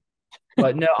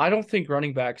 But no, I don't think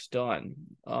running back's done.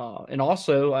 And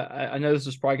also, I know this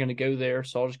is probably going to go there,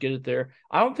 so I'll just get it there.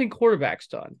 I don't think quarterback's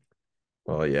done.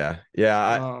 Well, yeah.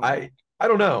 I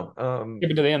don't know. Give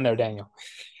it to the end there, Daniel.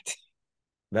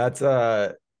 That's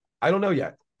I don't know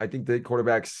yet. I think the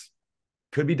quarterbacks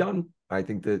could be done. I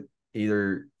think that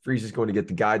either Freeze is going to get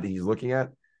the guy that he's looking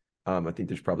at. I think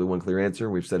there's probably one clear answer.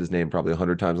 We've said his name probably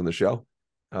 100 times on the show.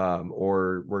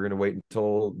 Or we're going to wait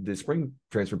until the spring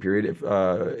transfer period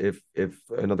if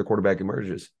another quarterback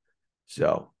emerges.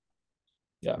 So,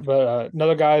 yeah. But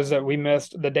another guys that we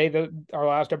missed the day that our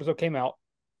last episode came out.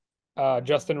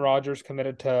 Justin Rogers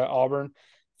committed to Auburn,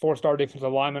 4-star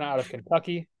defensive lineman out of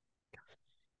Kentucky.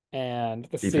 And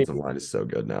the defensive line is so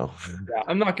good now. Yeah,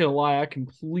 I'm not gonna lie, I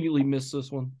completely missed this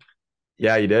one.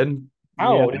 Yeah, you did.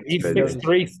 Oh, yeah, he's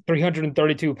 6'3",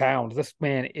 332 pounds. This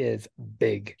man is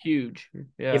big, huge.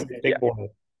 Yeah, he's a big boy.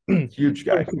 Huge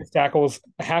guy. Tackles,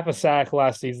 half a sack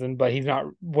last season, but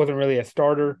wasn't really a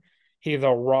starter. He's a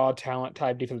raw talent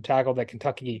type defensive tackle that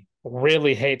Kentucky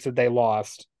really hates that they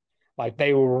lost. Like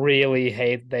they really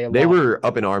hate they lost. They were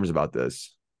up in arms about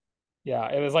this.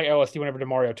 Yeah, it was like LSU whenever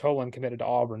DeMario Tolan committed to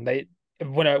Auburn.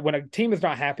 When a team is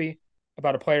not happy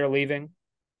about a player leaving,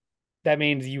 that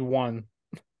means you won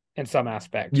in some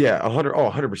aspect. Yeah,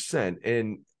 100%.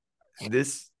 And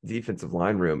this defensive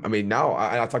line room, I mean, now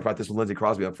I talked about this with Lindsey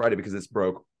Crosby on Friday because this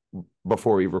broke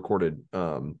before we recorded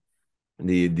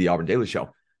the Auburn Daily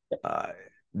Show.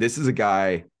 This is a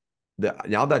guy that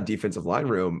now that defensive line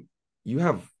room, you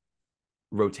have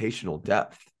rotational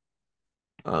depth.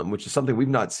 Which is something we've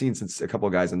not seen since a couple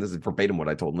of guys, and this is verbatim what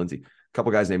I told Lindsay. A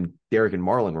couple of guys named Derek and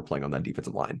Marlin were playing on that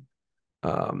defensive line,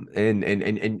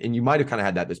 and you might have kind of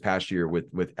had that this past year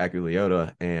with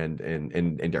Aguilera and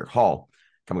Derek Hall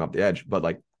coming off the edge, but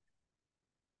like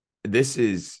this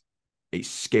is a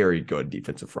scary good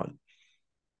defensive front.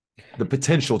 The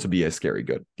potential to be a scary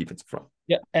good defensive front.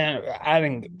 Yeah, and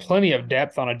adding plenty of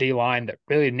depth on a D line that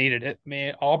really needed it. I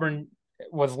mean, Auburn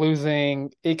was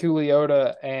losing Iku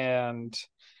Leota and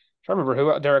I remember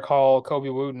who, Derek Hall, Kobe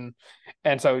Wooten.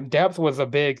 And so depth was a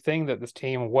big thing that this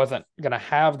team wasn't going to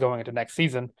have going into next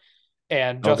season.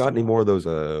 And just got any more of those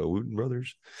Wooten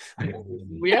brothers?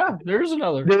 Yeah, there's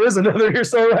another. There is another. You're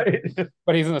so right.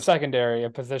 But he's in the secondary, a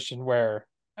position where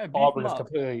Auburn is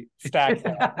completely stacked.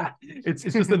 It's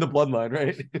just in the bloodline,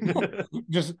 right?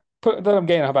 Just let him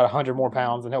gain about 100 more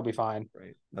pounds and he'll be fine.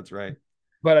 Right. That's right.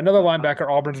 But another linebacker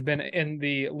Auburn's been in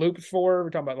the loops for. We're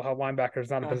talking about how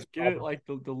linebackers not a position. Get it like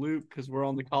the loop because we're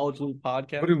on the College Loop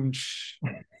podcast.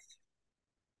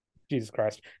 Jesus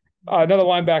Christ. Another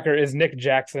linebacker is Nick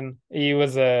Jackson. He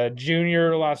was a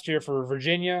junior last year for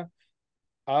Virginia.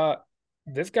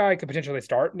 This guy could potentially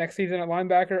start next season at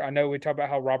linebacker. I know we talked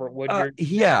about how Robert Woodyard,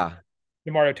 DeMario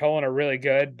Tolan are really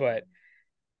good, but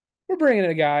we're bringing in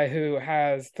a guy who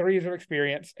has 3 years of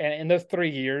experience, and in those 3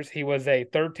 years, he was a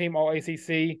third-team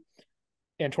All-ACC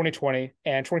in 2020,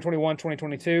 and 2021,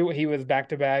 2022, he was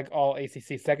back-to-back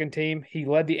All-ACC second team. He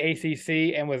led the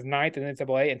ACC and was 9th in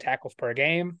NCAA in tackles per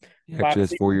game. He actually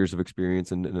has 4 years of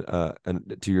experience and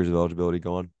 2 years of eligibility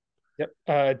going.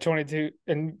 Yep.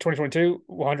 2022,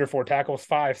 104 tackles,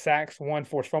 5 sacks, 1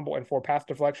 forced fumble, and 4 pass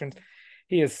deflections.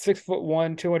 He is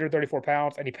 6'1", 234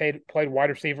 pounds, and he played wide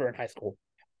receiver in high school.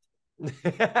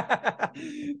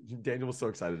 Daniel was so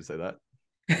excited to say that.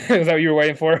 Is that what you were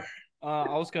waiting for?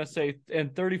 I was gonna say,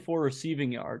 and 34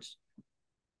 receiving yards.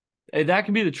 And that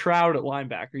can be the Trout at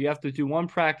linebacker. You have to do one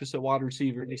practice at wide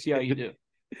receiver and you see how you do.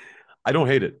 I don't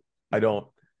hate it. I don't.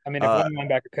 I mean, if one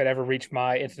linebacker could ever reach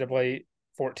my NCAA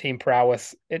 14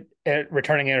 prowess,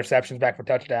 returning interceptions back for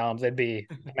touchdowns, it'd be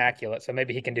immaculate. So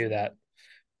maybe he can do that.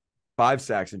 5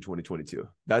 sacks in 2022.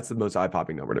 That's the most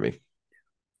eye-popping number to me,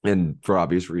 and for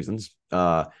obvious reasons.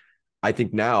 I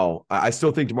think now, I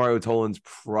still think Demario Tolan's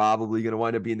probably going to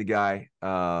wind up being the guy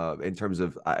in terms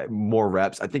of more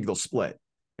reps. I think they'll split,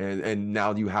 and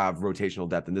now you have rotational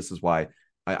depth, and this is why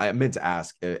I meant to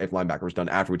ask if linebacker was done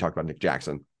after we talked about Nick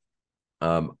Jackson.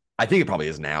 I think it probably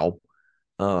is now,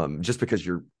 just because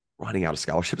you're running out of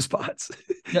scholarship spots,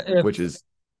 which is.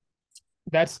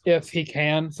 That's if he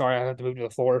can. Sorry, I have to move to the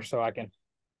floor so I can.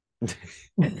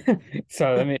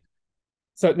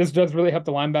 So this does really help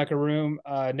the linebacker room.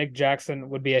 Nick Jackson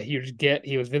would be a huge get.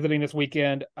 He was visiting this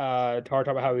weekend. Tar talked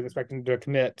about how he's expecting to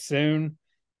commit soon.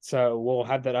 So we'll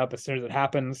have that up as soon as it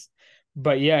happens.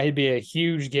 But yeah, he'd be a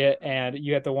huge get. And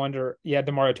you have to wonder,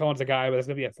 Demario Tolan's a guy, but it's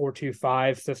going to be a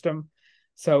 4-2-5 system.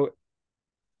 So,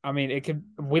 I mean,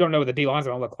 we don't know what the D line's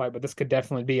going to look like, but this could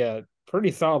definitely be a pretty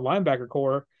solid linebacker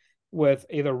core with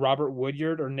either Robert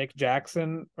Woodyard or Nick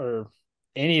Jackson or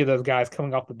any of those guys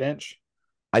coming off the bench.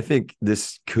 I think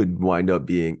this could wind up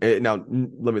being now.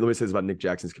 Let me say this about Nick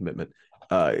Jackson's commitment.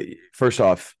 First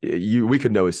off, we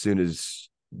could know as soon as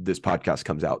this podcast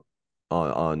comes out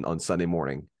on Sunday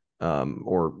morning,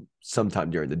 or sometime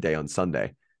during the day on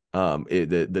Sunday,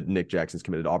 that Nick Jackson's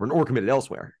committed to Auburn or committed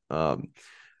elsewhere.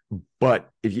 But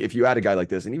if you add a guy like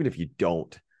this, and even if you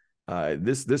don't,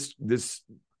 this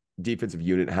defensive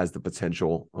unit has the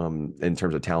potential, in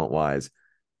terms of talent wise,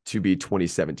 to be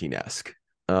 2017-esque.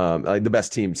 Like the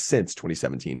best team since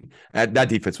 2017. That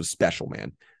defense was special,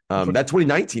 man. That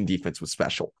 2019 defense was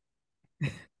special.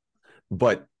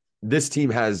 But this team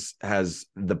has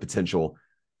the potential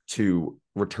to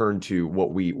return to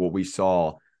what we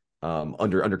saw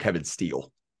under Kevin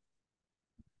Steele.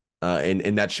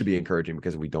 And that should be encouraging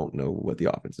because we don't know what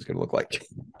the offense is going to look like.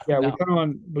 Yeah,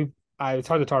 it's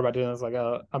hard to talk about doing this. Like,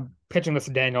 I'm pitching this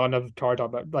to Daniel. I know Tar talk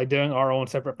about like doing our own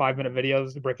separate 5-minute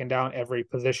videos, breaking down every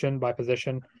position by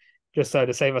position, just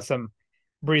to save us some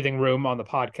breathing room on the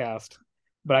podcast.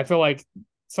 But I feel like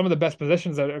some of the best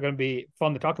positions that are going to be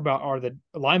fun to talk about are the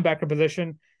linebacker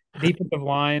position, defensive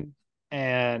line,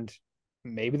 and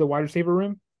maybe the wide receiver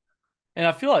room. And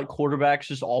I feel like quarterback's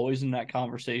just always in that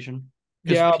conversation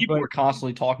because people are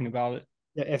constantly talking about it.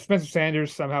 Yeah, if Spencer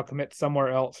Sanders somehow commits somewhere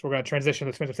else, we're going to transition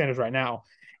to Spencer Sanders right now.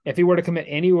 If he were to commit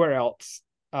anywhere else,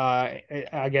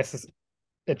 I guess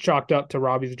it's chalked up to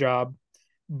Robbie's job.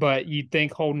 But you'd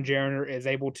think Holden Geriner is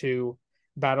able to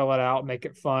battle it out, make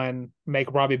it fun,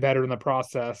 make Robbie better in the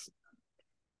process.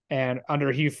 And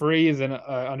under Hugh Freeze and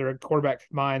under a quarterback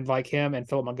mind like him and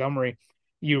Philip Montgomery,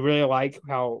 you really like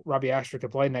how Robbie Asher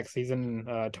could play next season.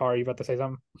 Tar, you about to say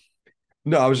something?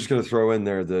 No, I was just going to throw in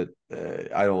there that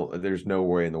there's no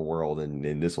way in the world,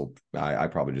 and I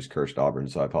probably just cursed Auburn,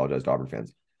 so I apologize to Auburn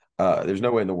fans. There's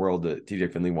no way in the world that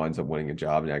TJ Finley winds up winning a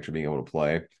job and actually being able to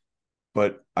play.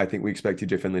 But I think we expect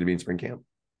TJ Finley to be in spring camp.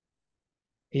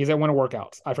 He's at winter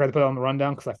workouts. I forgot to put it on the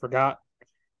rundown because I forgot.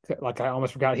 Like, I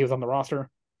almost forgot he was on the roster.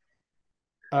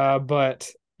 But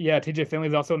yeah, TJ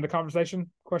Finley's also in the conversation,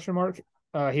 question mark.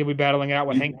 He'll be battling out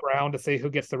with Hank Brown to see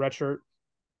who gets the red shirt.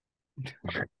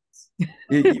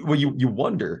 Well, you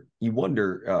wonder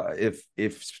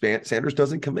if Sanders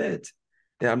doesn't commit.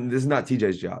 I mean, this is not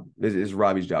TJ's job. This is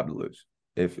Robbie's job to lose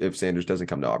if Sanders doesn't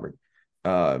come to Auburn.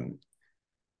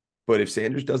 But if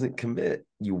Sanders doesn't commit,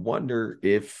 you wonder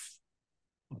if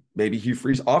maybe Hugh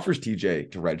Freeze offers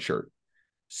TJ to redshirt,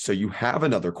 so you have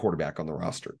another quarterback on the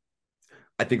roster.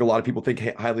 I think a lot of people think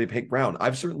highly of Hank Brown.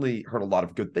 I've certainly heard a lot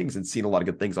of good things and seen a lot of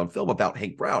good things on film about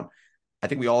Hank Brown. I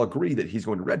think we all agree that he's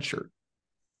going to redshirt.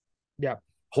 Yeah.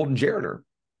 Holden Geriner,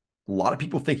 a lot of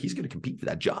people think he's going to compete for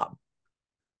that job.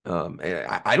 And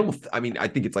I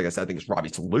think it's, like I said, I think it's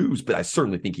Robbie's to lose, but I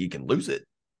certainly think he can lose it.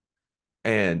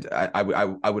 And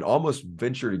I would almost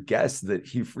venture to guess that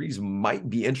Hugh Freeze might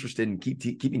be interested in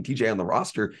keeping TJ on the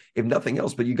roster, if nothing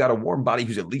else, but you got a warm body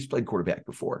who's at least played quarterback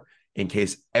before in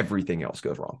case everything else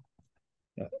goes wrong.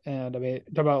 Yeah. And I mean,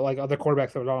 talk about like other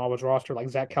quarterbacks that was on Auburn's roster, like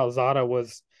Zach Calzada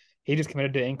he just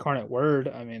committed to Incarnate Word.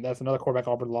 I mean, that's another quarterback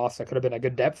Auburn lost that could have been a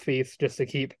good depth piece just to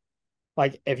keep.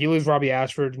 Like, if you lose Robbie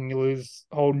Ashford and you lose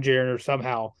Holden Geriner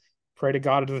somehow, pray to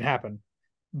God it doesn't happen.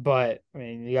 But, I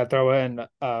mean, you got to throw in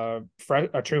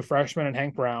a true freshman in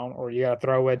Hank Brown, or you got to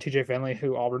throw in TJ Finley,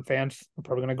 who Auburn fans are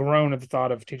probably going to groan at the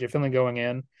thought of TJ Finley going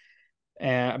in.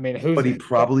 And, I mean, But he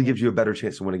probably gives you a better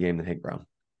chance to win a game than Hank Brown.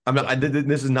 I'm not.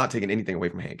 This is not taking anything away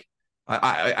from Hank.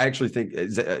 I actually think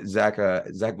Zach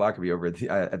Blackerby over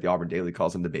at the Auburn Daily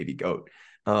calls him the baby goat.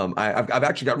 I've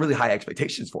actually got really high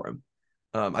expectations for him.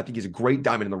 I think he's a great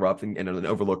diamond in the rough and an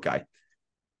overlooked guy.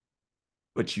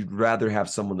 But you'd rather have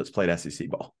someone that's played SEC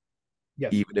ball,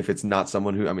 yes, even if it's not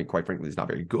someone who, I mean, quite frankly, is not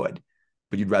very good.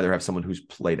 But you'd rather have someone who's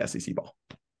played SEC ball.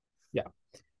 Yeah.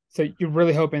 So you're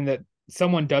really hoping that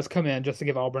someone does come in just to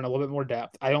give Auburn a little bit more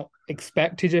depth. I don't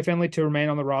expect TJ Finley to remain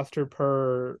on the roster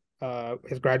per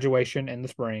his graduation in the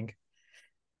spring.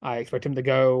 I expect him to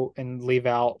go and leave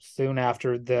out soon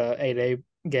after the 8A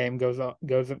game comes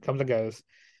and goes.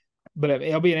 But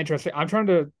it'll be an interesting.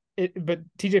 But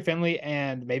TJ Finley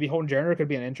and maybe Holden Geriner could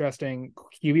be an interesting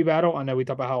QB battle. I know we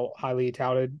talk about how highly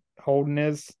touted Holden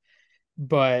is,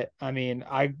 but I mean,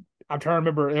 I'm trying to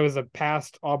remember. It was a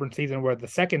past Auburn season where the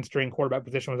second string quarterback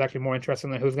position was actually more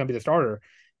interesting than who's going to be the starter,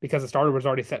 because the starter was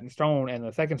already set in stone, and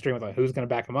the second string was like, who's going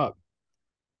to back him up.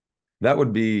 That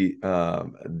would be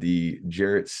the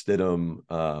Jarrett Stidham,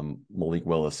 Malik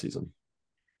Willis season.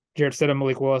 Jarrett Stidham,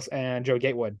 Malik Willis, and Joe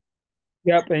Gatewood.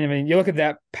 Yep, and I mean, you look at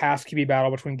that past QB battle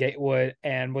between Gatewood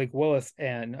and Malik Willis,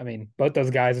 and I mean, both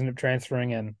those guys ended up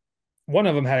transferring, and one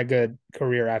of them had a good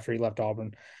career after he left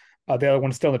Auburn. The other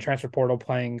one's still in the transfer portal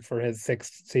playing for his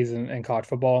 6th season in college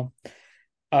football.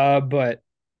 But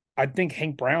I think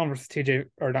Hank Brown versus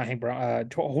Holden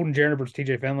Geriner versus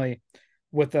TJ Finley,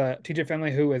 with TJ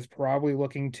Finley, who is probably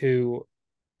looking to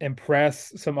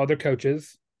impress some other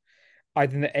coaches. I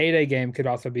think the 8A game could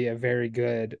also be a very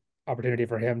good opportunity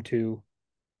for him to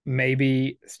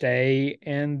maybe stay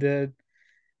in the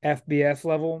FBS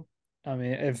level. I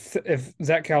mean, if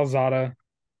Zach Calzada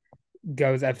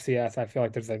goes FCS, I feel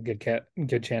like there's a good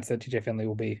chance that TJ Finley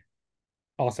will be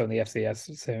also in the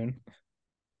FCS soon.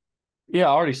 Yeah,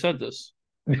 I already said this.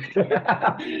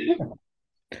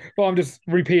 Well, I'm just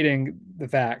repeating the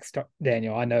facts,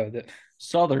 Daniel. I know that.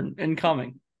 Southern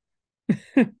incoming.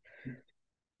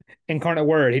 Incarnate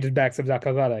Word. He just backs up Zach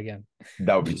Calzada again.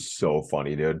 That would be so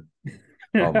funny, dude.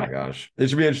 Oh my gosh. It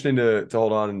should be interesting to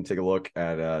hold on and take a look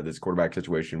at this quarterback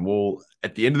situation. We'll,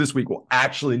 at the end of this week, we'll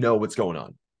actually know what's going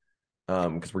on.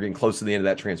 Because we're getting close to the end of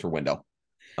that transfer window.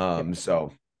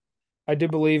 So I do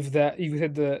believe that you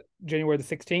said the January the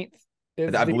 16th.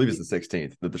 I believe it's the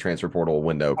 16th that the transfer portal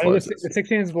window closes. The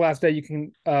 16th is the last day you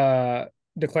can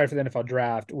declare for the NFL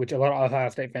draft, which a lot of Ohio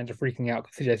State fans are freaking out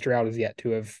because CJ Stroud is yet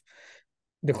to have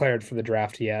declared for the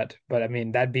draft yet. But I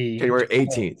mean, that'd be January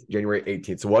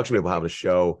 18th. So we'll actually be able to have a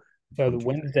show. So the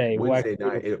Wednesday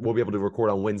night, we'll be able to record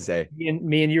on Wednesday.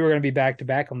 Me and you are going to be back to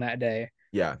back on that day.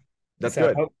 Yeah, that's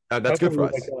good. That's good for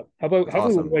us.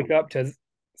 Hopefully we wake up to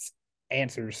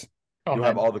answers. You'll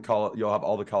have all the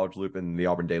college loop and the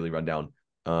Auburn Daily rundown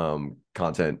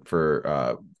content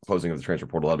for closing of the transfer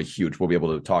portal. That'll be huge. We'll be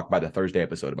able to talk by the Thursday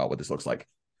episode about what this looks like.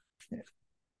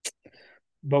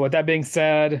 But with that being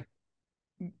said,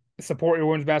 support your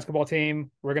women's basketball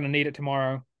team. We're going to need it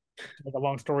tomorrow. To make a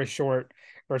long story short,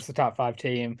 versus the top 5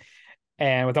 team.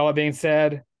 And with all that being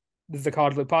said, this is the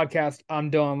College Loop Podcast. I'm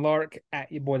Dylan Lark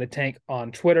at your boy the Tank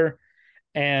on Twitter,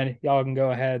 and y'all can go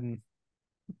ahead and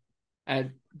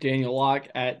at Daniel Locke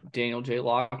at Daniel J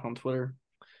Locke on Twitter.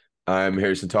 I'm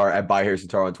Harrison Tarr at by Harrison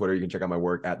Tarr on Twitter. You can check out my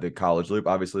work at the College Loop.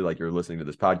 Obviously, like you're listening to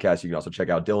this podcast, you can also check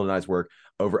out Dylan and I's work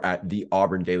over at the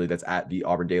Auburn Daily. That's at the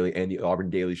Auburn Daily and the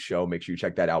Auburn Daily Show. Make sure you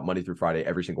check that out Monday through Friday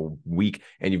every single week.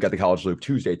 And you've got the College Loop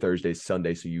Tuesday, Thursday,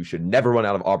 Sunday. So you should never run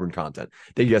out of Auburn content.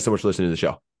 Thank you guys so much for listening to the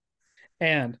show.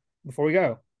 And before we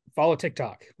go, follow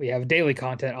TikTok. We have daily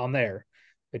content on there.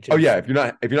 If you're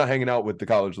not hanging out with the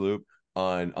College Loop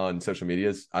on social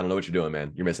medias, I don't know what you're doing,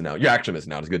 man. You're missing out. You're actually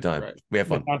missing out. It's a good time. Right. We have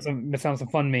fun. Miss out on some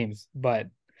fun memes. But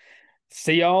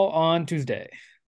see y'all on Tuesday.